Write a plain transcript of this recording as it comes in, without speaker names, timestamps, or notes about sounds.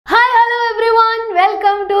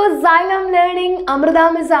to Xylem Learning. Amrita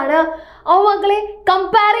Miss ആണ്. മക്കളെ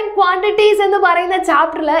comparing quantities എന്ന് പറയുന്ന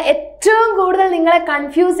ചാപ്റ്ററിൽ ഏറ്റവും കൂടുതൽ നിങ്ങളെ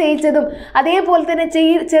കൺഫ്യൂസ് ചെയ്യിച്ചതും അതേപോലെ തന്നെ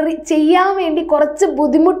ചെയ്യാൻ വേണ്ടി കുറച്ച്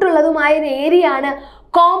ബുദ്ധിമുട്ടുള്ളതുമായ ഒരു ഏരിയ ആണ്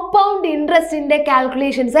കോമ്പൗണ്ട് ഇൻട്രസ്റ്റിന്റെ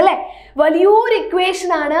കാൽക്കുലേഷൻസ് അല്ലേ. വലിയൊരു ഇക്വേഷൻ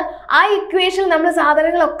ആണ്. ആ ഇക്വേഷൻ നമ്മൾ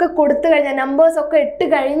സാധനങ്ങളൊക്കെ കൊടുത്തു കഴിഞ്ഞാൽ നമ്പേഴ്സ് ഒക്കെ ഇട്ട്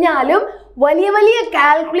കഴിഞ്ഞാലും വലിയ വലിയ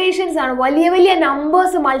കാൽക്കുലേഷൻസ് ആണ്. വലിയ വലിയ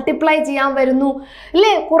നമ്പേഴ്സ് മൾട്ടിപ്ലൈ ചെയ്യാൻ വരുന്നു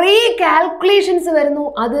അല്ലേ, കുറേ കാൽക്കുലേഷൻസ് വരുന്നു.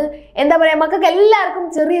 അത് എന്താ പറയുക, മക്കൾക്ക് എല്ലാവർക്കും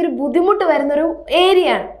ചെറിയൊരു ബുദ്ധിമുട്ട് വരുന്നൊരു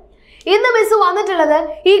ഏരിയ ആണ്. ഇന്ന് മിസ് വന്നിട്ടുള്ളത്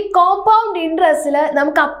ഈ കോമ്പൗണ്ട് ഇൻട്രസ്റ്റിൽ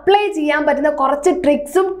നമുക്ക് അപ്ലൈ ചെയ്യാൻ പറ്റുന്ന കുറച്ച്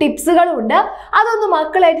ട്രിക്സും ടിപ്സുകളും ഉണ്ട്. അതൊന്ന്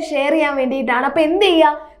മക്കളായിട്ട് ഷെയർ ചെയ്യാൻ വേണ്ടിയിട്ടാണ്. അപ്പോൾ എന്ത്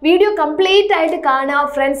ചെയ്യുക, വീഡിയോ കംപ്ലീറ്റ് ആയിട്ട് കാണുക,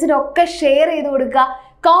 ഫ്രണ്ട്സിനൊക്കെ ഷെയർ ചെയ്ത് കൊടുക്കുക.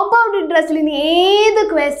 കോമ്പൗണ്ട് ഇൻട്രസ്റ്റിൽ ഇനി ഏത്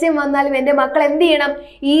ക്വസ്റ്റ്യൻ വന്നാലും എൻ്റെ മക്കൾ എന്ത് ചെയ്യണം,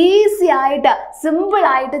 ഈസി ആയിട്ട് സിമ്പിൾ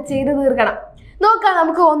ആയിട്ട് ചെയ്ത് തീർക്കണം. നോക്കാം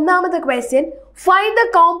നമുക്ക് ഒന്നാമത്തെ question. Find the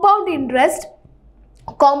compound interest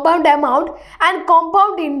compound amount and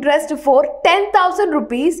compound interest for 10,000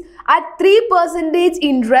 rupees at 3%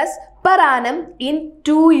 interest per annum in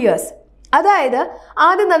 2 years. അതായത്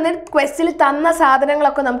ആദ്യം തന്നെ ക്വസ്റ്റ്യനിൽ തന്ന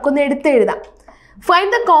സാധനങ്ങളൊക്കെ നമുക്കൊന്ന് എടുത്തെഴുതാം.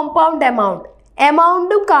 ഫൈൻഡ് ദ കോമ്പൗണ്ട് എമൗണ്ട്,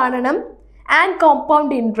 എമൗണ്ടും കാണണം, ആൻഡ്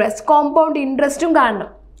കോമ്പൗണ്ട് ഇൻട്രസ്റ്റ്, കോമ്പൗണ്ട് ഇൻട്രസ്റ്റും കാണണം,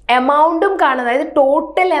 എമൗണ്ടും കാണണം, അതായത്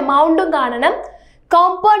ടോട്ടൽ എമൗണ്ടും കാണണം,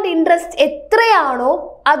 കോമ്പൗണ്ട് ഇൻട്രസ്റ്റ് എത്രയാണോ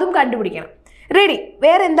അതും കണ്ടുപിടിക്കണം. റെഡി.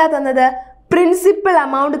 വേറെ എന്താ തന്നത്? പ്രിൻസിപ്പൽ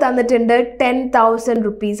എമൗണ്ട് തന്നിട്ടുണ്ട് 10,000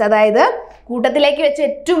 rupees. അതായത് കൂട്ടത്തിലേക്ക് വെച്ച്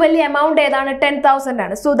ഏറ്റവും വലിയ എമൗണ്ട് ഏതാണ്? 10,000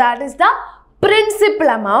 ആണ്. So that is the principal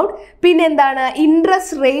amount. പിന്നെ എന്താണ്?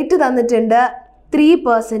 ഇൻട്രസ്റ്റ് റേറ്റ് തന്നിട്ടുണ്ട്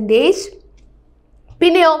 3%.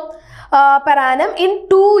 പിന്നെയോ per annum in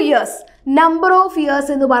 2 years. Number of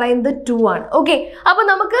years എന്ന് പറയുന്നത് 2 ആണ്. ഓക്കെ, അപ്പോൾ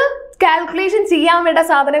നമുക്ക് കാൽക്കുലേഷൻ ചെയ്യാൻ വേണ്ട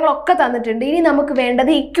സാധനങ്ങളൊക്കെ തന്നിട്ടുണ്ട്. ഇനി നമുക്ക്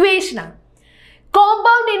വേണ്ടത് ഇക്വേഷനാണ്.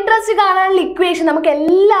 കോമ്പൗണ്ട് ഇൻട്രസ്റ്റ് കാണാനുള്ള ഇക്വേഷൻ നമുക്ക്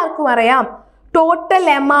എല്ലാവർക്കും അറിയാം. ടോട്ടൽ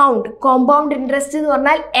എമൗണ്ട്, കോമ്പൗണ്ട് ഇൻട്രസ്റ്റ് എന്ന്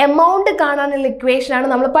പറഞ്ഞാൽ എമൗണ്ട് കാണാനുള്ള ഇക്വേഷൻ ആണ്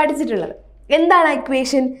നമ്മൾ പഠിച്ചിട്ടുള്ളത്. എന്താണ് ആ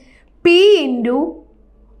equation? P ×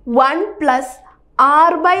 1 +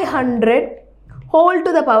 R/100 whole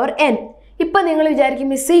to the power n. ഇപ്പം നിങ്ങൾ വിചാരിക്കും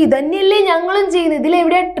മിസ് ഇതന്നെയല്ലേ ഞങ്ങളും ചെയ്യുന്നത്,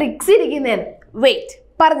 ഇതിലെവിടെയാണ് ട്രിക്സ് ഇരിക്കുന്നതെന്ന്. വെയിറ്റ്,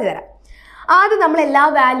 പറഞ്ഞു തരാം. ആദ്യം നമ്മൾ എല്ലാ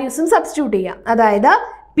വാല്യൂസും സബ്സ്റ്റിറ്റ്യൂട്ട് ചെയ്യാം. അതായത്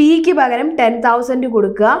പിക്ക് പകരം 10,000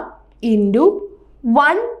 കൊടുക്കുക, ഇൻറ്റു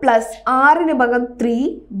 1 + R-ന് പകരം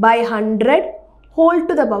 3/100 ഹോൾ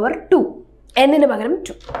ടു ദ പവർ 2, n-ന് പകരം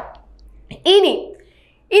 2. ഇനി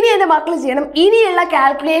എൻ്റെ മക്കൾ ചെയ്യണം, ഇനിയുള്ള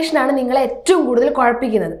കാൽക്കുലേഷനാണ് നിങ്ങളെ ഏറ്റവും കൂടുതൽ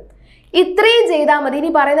കുഴപ്പിക്കുന്നത്. ഇത്രയും ചെയ്താൽ മതി. ഇനി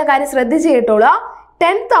പറയുന്ന കാര്യം ശ്രദ്ധിച്ച് കേട്ടോളൂ.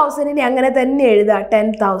 10,000-നെ അങ്ങനെ തന്നെ എഴുതുക.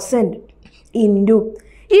 10,000 ഇൻറ്റു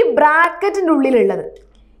ഈ ബ്രാക്കറ്റിൻ്റെ ഉള്ളിലുള്ളത്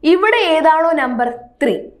ഇവിടെ ഏതാണോ നമ്പർ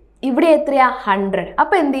 3, ഇവിടെ എത്രയാ? 100.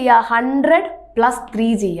 അപ്പോൾ എന്ത് ചെയ്യുക? 100 +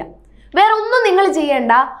 3 ചെയ്യുക. വേറെ ഒന്നും നിങ്ങൾ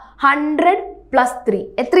ചെയ്യേണ്ട. 100 + 3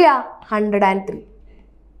 എത്രയാ? 103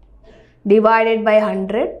 ഡിവൈഡഡ് ബൈ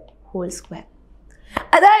 100 ഹോൾ സ്ക്വയർ.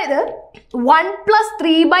 അതായത് 1 +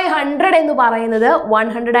 3/100 എന്ന് പറയുന്നത്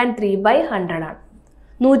 103/100 ആണ്.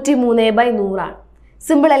 103/100 ആണ്.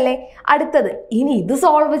 സിമ്പിൾ അല്ലേ? അടുത്തത് ഇനി ഇത്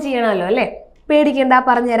സോൾവ് ചെയ്യണമല്ലോ അല്ലേ, പേടിക്കണ്ട,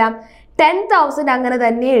 പറഞ്ഞുതരാം. 10,000 അങ്ങനെ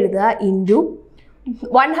തന്നെ എഴുതുക, into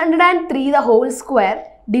 103 the whole square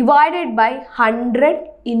divided by 100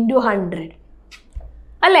 × 100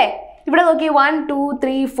 അല്ലേ. ഇവിടെ നോക്കി, 1 2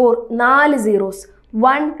 3 4 4 സീറോസ്,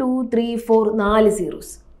 1 2 3 4 4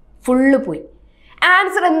 സീറോസ്, ഫുള്ള് പോയി.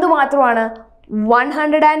 ആൻസർ എന്ത് മാത്രമാണ്?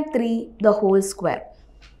 103 ദ ഹോൾ സ്ക്വയർ.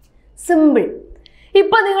 സിമ്പിൾ.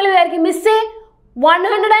 ഇപ്പം നിങ്ങൾ വിചാരിക്കും മിസ്സേ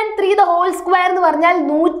 103 ദ ഹോൾ സ്ക്വയർ എന്ന് പറഞ്ഞാൽ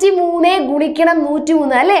 103 ഗുണിക്കണം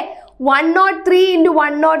 103 അല്ലേ. 103 ×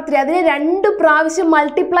 103, അതിനെ 2 പ്രാവശ്യം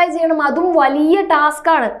മൾട്ടിപ്ലൈ ചെയ്യണം. അതും വലിയ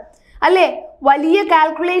ടാസ്ക്കാണ് അല്ലേ, വലിയ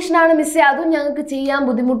കാൽക്കുലേഷൻ ആണ് മിസ്സേ, അതും ഞങ്ങൾക്ക് ചെയ്യാൻ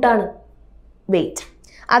ബുദ്ധിമുട്ടാണ്. വെയിറ്റ്,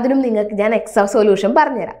 അതിനും നിങ്ങൾക്ക് ഞാൻ സൊല്യൂഷൻ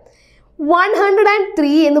പറഞ്ഞുതരാം.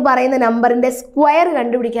 103 എന്ന് പറയുന്ന നമ്പറിൻ്റെ സ്ക്വയർ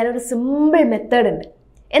കണ്ടുപിടിക്കാൻ ഒരു സിമ്പിൾ മെത്തേഡ് ഉണ്ട്.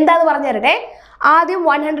 എന്താണെന്ന് പറഞ്ഞു തരട്ടെ. ആദ്യം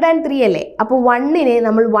 103 അല്ലേ, അപ്പോൾ 1-നെ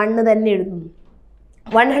നമ്മൾ 1 തന്നെ എഴുതുന്നു.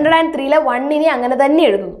 103-ലെ 1-നെ അങ്ങനെ തന്നെ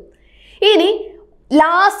എഴുതുന്നു. ഇനി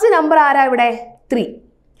ലാസ്റ്റ് നമ്പർ ആരാ ഇവിടെ? 3.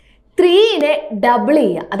 3-നെ ഡബിൾ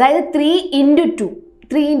ചെയ്യുക. അതായത് 3 × 2.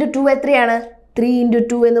 3 × 2 എത്രയാണ്? 3 ×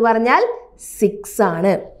 2 എന്ന് പറഞ്ഞാൽ 6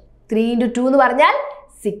 ആണ്. 3 × 2 എന്ന് പറഞ്ഞാൽ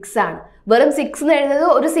 6 ആണ്. വെറും 6 എന്ന് എഴുതുന്നത്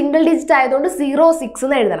ഒരു സിംഗിൾ ഡിജിറ്റ് ആയതുകൊണ്ട് 06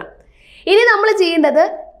 എന്ന് എഴുതണം. ഇനി നമ്മൾ ചെയ്യേണ്ടത്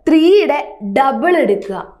 3-യുടെ ഡബിൾ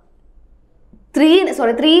എടുക്കുക.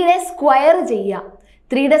 3-യുടെ സ്ക്വയർ ചെയ്യുക.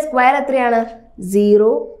 3-യുടെ സ്ക്വയർ എത്രയാണ്?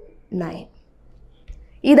 09.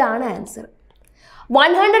 ഇതാണ് ആൻസർ.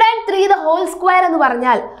 103 ദ ഹോൾ സ്ക്വയർ എന്ന്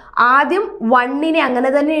പറഞ്ഞാൽ ആദ്യം 1-നെ അങ്ങനെ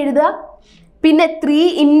തന്നെ എഴുതുക, പിന്നെ 3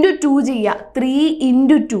 × 2 ചെയ്യുക. 3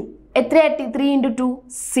 × 2 എത്ര? 3 × 2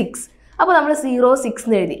 6. അപ്പോൾ നമ്മൾ 06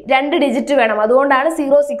 എന്ന് എഴുതി. 2 ഡിജിറ്റ് വേണം, അതുകൊണ്ടാണ്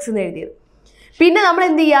 06 എന്ന് എഴുതിയത്. പിന്നെ നമ്മൾ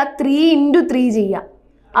എന്ത് ചെയ്യുക, 3 × 3 ചെയ്യുക.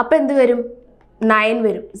 അപ്പോൾ എന്ത് വരും, 9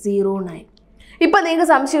 വരും, 09. ഇപ്പം നിങ്ങൾക്ക്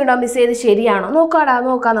സംശയം ഉണ്ടാവും, മിസ് ചെയ്ത് ശരിയാണോ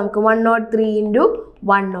നോക്കാം നമുക്ക്. 103 ×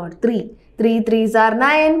 103. 3 3s are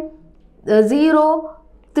 9, 0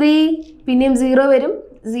 3, പിന്നെയും 0 വരും,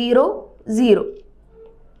 0 0.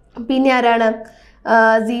 പിന്നെ ആരാണ്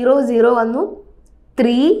 0 0 വന്നു,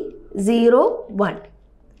 3 0 1,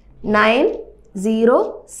 9 0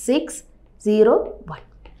 6 0 1.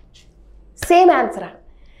 സെയിം ആൻസർ ആണ്.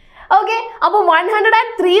 ഓക്കെ, അപ്പോൾ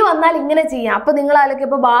 103 വന്നാൽ ഇങ്ങനെ ചെയ്യാം. അപ്പോൾ നിങ്ങൾ ആലോചിക്കുക,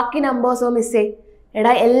 ഇപ്പോൾ ബാക്കി നമ്പേഴ്സോ മിസ്സേ,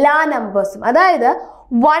 എടാ എല്ലാ നമ്പേഴ്സും, അതായത്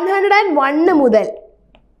 101 മുതൽ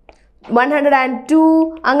 102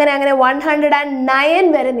 അങ്ങനെ 109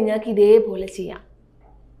 വരെ നിങ്ങൾക്ക് ഇതേപോലെ ചെയ്യാം.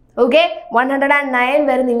 ഓക്കെ, 109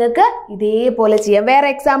 വരെ നിങ്ങൾക്ക് ഇതേപോലെ ചെയ്യാം. വേറെ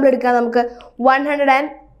എക്സാമ്പിൾ എടുക്കാം നമുക്ക്.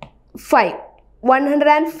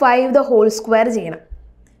 105 ദ ഹോൾ സ്ക്വയർ ചെയ്യണം.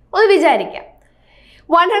 ഒന്ന് വിചാരിക്കാം,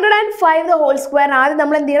 105 ദ ഹോൾ സ്ക്വയർ ആദ്യം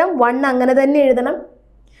നമ്മൾ എന്ത് ചെയ്യണം, 1 അങ്ങനെ തന്നെ എഴുതണം.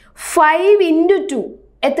 5 × 2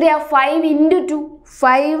 എത്രയാ, 5 × 2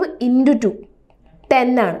 5 × 2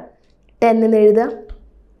 10 ആണ്. 10 എന്ന് എഴുതുക.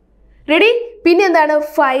 റെഡി? പിന്നെ എന്താണ്,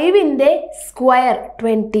 5ന്റെ സ്ക്വയർ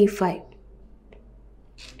 25.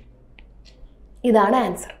 ഇതാണ്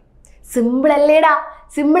ആൻസർ. സിമ്പിൾ അല്ലേടാ,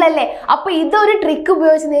 സിമ്പിൾ അല്ലേ? അപ്പോൾ ഇതൊരു ട്രിക്ക്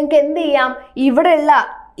ഉപയോഗിച്ച് നിങ്ങൾക്ക് എന്ത് ചെയ്യാം, ഇവിടെയുള്ള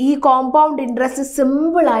ഈ കോമ്പൗണ്ട് ഇൻട്രസ്റ്റ്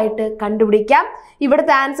സിമ്പിളായിട്ട് കണ്ടുപിടിക്കാം.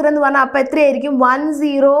 ഇവിടുത്തെ ആൻസർ എന്ന് പറഞ്ഞാൽ അപ്പോൾ എത്രയായിരിക്കും,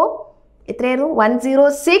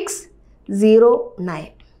 10609.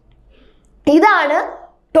 ഇതാണ്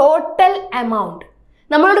ടോട്ടൽ എമൗണ്ട്.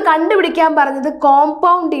 നമ്മളോട് കണ്ടുപിടിക്കാൻ പറഞ്ഞത്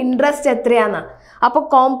കോമ്പൗണ്ട് ഇൻട്രസ്റ്റ് എത്രയാണെന്നാണ്. അപ്പോൾ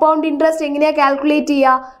കോമ്പൗണ്ട് ഇൻട്രസ്റ്റ് എങ്ങനെയാണ് കാൽക്കുലേറ്റ്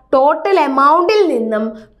ചെയ്യുക, ടോട്ടൽ എമൗണ്ടിൽ നിന്നും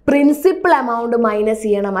പ്രിൻസിപ്പൽ എമൗണ്ട് മൈനസ്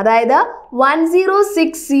ചെയ്യണം. അതായത്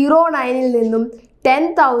 10609 നിന്നും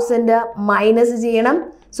 10,000 മൈനസ് ചെയ്യണം.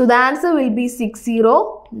 So the answer will be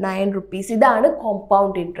 609 rupees. ഇതാണ്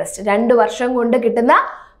കോമ്പൗണ്ട് ഇൻട്രസ്റ്റ്. 2 വർഷം കൊണ്ട് കിട്ടുന്ന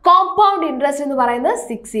കോമ്പൗണ്ട് ഇൻട്രസ്റ്റ് എന്ന് പറയുന്നത്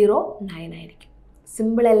 609 ആയിരിക്കും.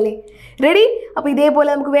 സിമ്പിൾ അല്ലേ? റെഡി? അപ്പോൾ ഇതേപോലെ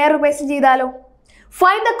നമുക്ക് വേറൊരു ക്വസ്റ്റ്യൻ ചെയ്താലോ.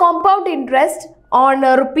 Find the compound interest on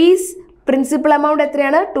rupees. Principal amount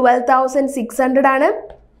എത്രയാണ്, 12,600 ആണ്.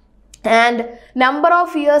 ആൻഡ് നമ്പർ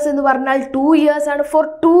ഓഫ് ഇയേഴ്സ് എന്ന് പറഞ്ഞാൽ 2 years ആണ്. ഫോർ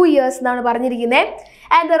 2 years എന്നാണ് പറഞ്ഞിരിക്കുന്നത്.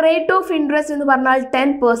 And the rate of interest എന്ന് പറഞ്ഞാൽ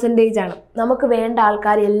 10% ആണ്. നമുക്ക് വേണ്ട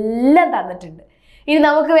ആൾക്കാർ എല്ലാം തന്നിട്ടുണ്ട്. ഇനി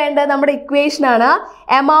നമുക്ക് വേണ്ടത് നമ്മുടെ ഇക്വേഷൻ ആണ്.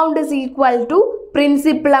 Amount is equal to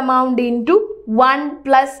principal amount into 1 +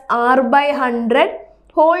 r/100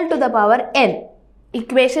 whole to the power n.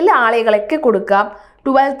 ഇക്വേഷനിൽ ആളുകളൊക്കെ കൊടുക്കാം.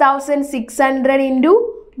 12,600 into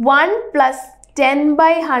 1 +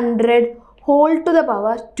 10/100 whole to the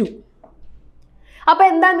power 2. അപ്പോൾ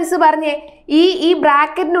എന്താ മിസ് പറഞ്ഞേ, ഈ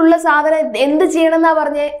ബ്രാക്കറ്റിനുള്ള സാധനം എന്ത് ചെയ്യണം എന്നാ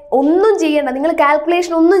പറഞ്ഞേ, ഒന്നും ചെയ്യണ്ട, നിങ്ങൾ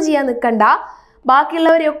കാൽക്കുലേഷൻ ഒന്നും ചെയ്യാൻ നിൽക്കണ്ട.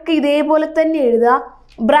 ബാക്കിയുള്ളവരെയൊക്കെ ഇതേപോലെ തന്നെ എഴുതുക.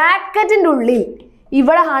 ബ്രാക്കറ്റിൻ്റെ ഉള്ളിൽ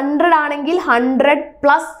ഇവിടെ 100 ആണെങ്കിൽ 100 +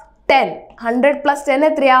 10. 100 + 10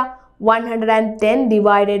 എത്രയാ, 110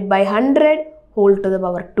 divided by 100 whole to the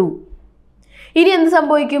power 2. ഇനി എന്ത്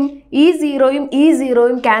സംഭവിക്കും, ഈ 0യും ഈ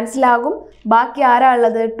 0യും ക്യാൻസൽ ആകും. ബാക്കി ആരാ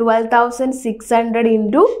ഉള്ളത്, 12,600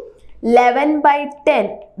 into 11/10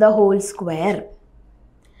 the whole square.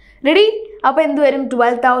 Ready? അപ്പോൾ എന്ത് വരും,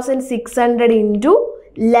 12,600 ഇൻറ്റു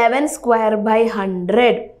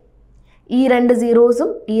 11² ഈ 2 zeros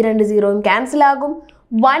ഈ 2 zeroയും ക്യാൻസൽ ആകും.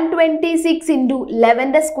 126 ഇൻറ്റു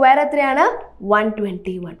 11ന്റെ സ്ക്വയർ എത്രയാണ്,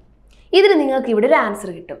 121. ഇതിന് നിങ്ങൾക്ക് ഇവിടെ ഒരു ആൻസർ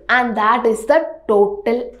കിട്ടും. And that is the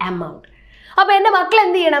total amount. അപ്പോൾ എൻ്റെ മക്കൾ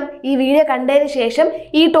എന്ത് ചെയ്യണം, ഈ വീഡിയോ കണ്ടതിന് ശേഷം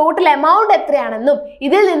ഈ ടോട്ടൽ എമൗണ്ട് എത്രയാണെന്നും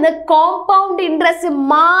ഇതിൽ നിന്ന് കോമ്പൗണ്ട് ഇൻട്രസ്റ്റ്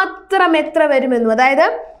മാത്രം എത്ര വരുമെന്നും, അതായത്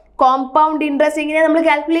കോമ്പൗണ്ട് ഇൻട്രസ്റ്റ് എങ്ങനെയാണ് നമ്മൾ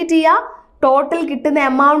കാൽക്കുലേറ്റ് ചെയ്യുക, ടോട്ടൽ കിട്ടുന്ന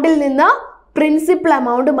എമൗണ്ടിൽ നിന്ന് പ്രിൻസിപ്പൽ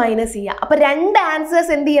എമൗണ്ട് മൈനസ് ചെയ്യുക. അപ്പോൾ 2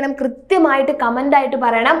 ആൻസേഴ്സ് എന്ത് ചെയ്യണം, കൃത്യമായിട്ട് കമൻ്റ് ആയിട്ട്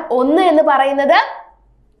പറയണം. ഒന്ന് എന്ന് പറയുന്നത്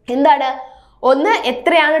എന്താണ്, ഒന്ന്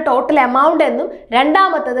എത്രയാണ് ടോട്ടൽ എമൗണ്ട് എന്നും,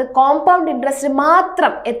 രണ്ടാമത്തത് കോമ്പൗണ്ട് ഇൻട്രസ്റ്റ്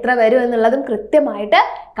മാത്രം എത്ര വരും എന്നുള്ളതും കൃത്യമായിട്ട്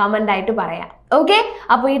കമൻ്റ് ആയിട്ട് പറയാം. ഓക്കെ,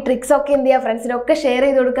 അപ്പോൾ ഈ ട്രിക്സ് ഒക്കെ എന്ത് ചെയ്യുക, ഫ്രണ്ട്സിനൊക്കെ ഷെയർ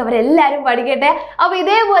ചെയ്ത് കൊടുക്കുക, അവരെല്ലാവരും പഠിക്കട്ടെ. അപ്പോൾ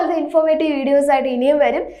ഇതേപോലത്തെ ഇൻഫോർമേറ്റീവ് വീഡിയോസ് ആയിട്ട് ഇനിയും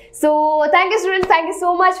വരും. So thank you students, thank you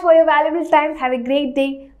so much for your valuable time. Have A great day.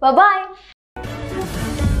 By.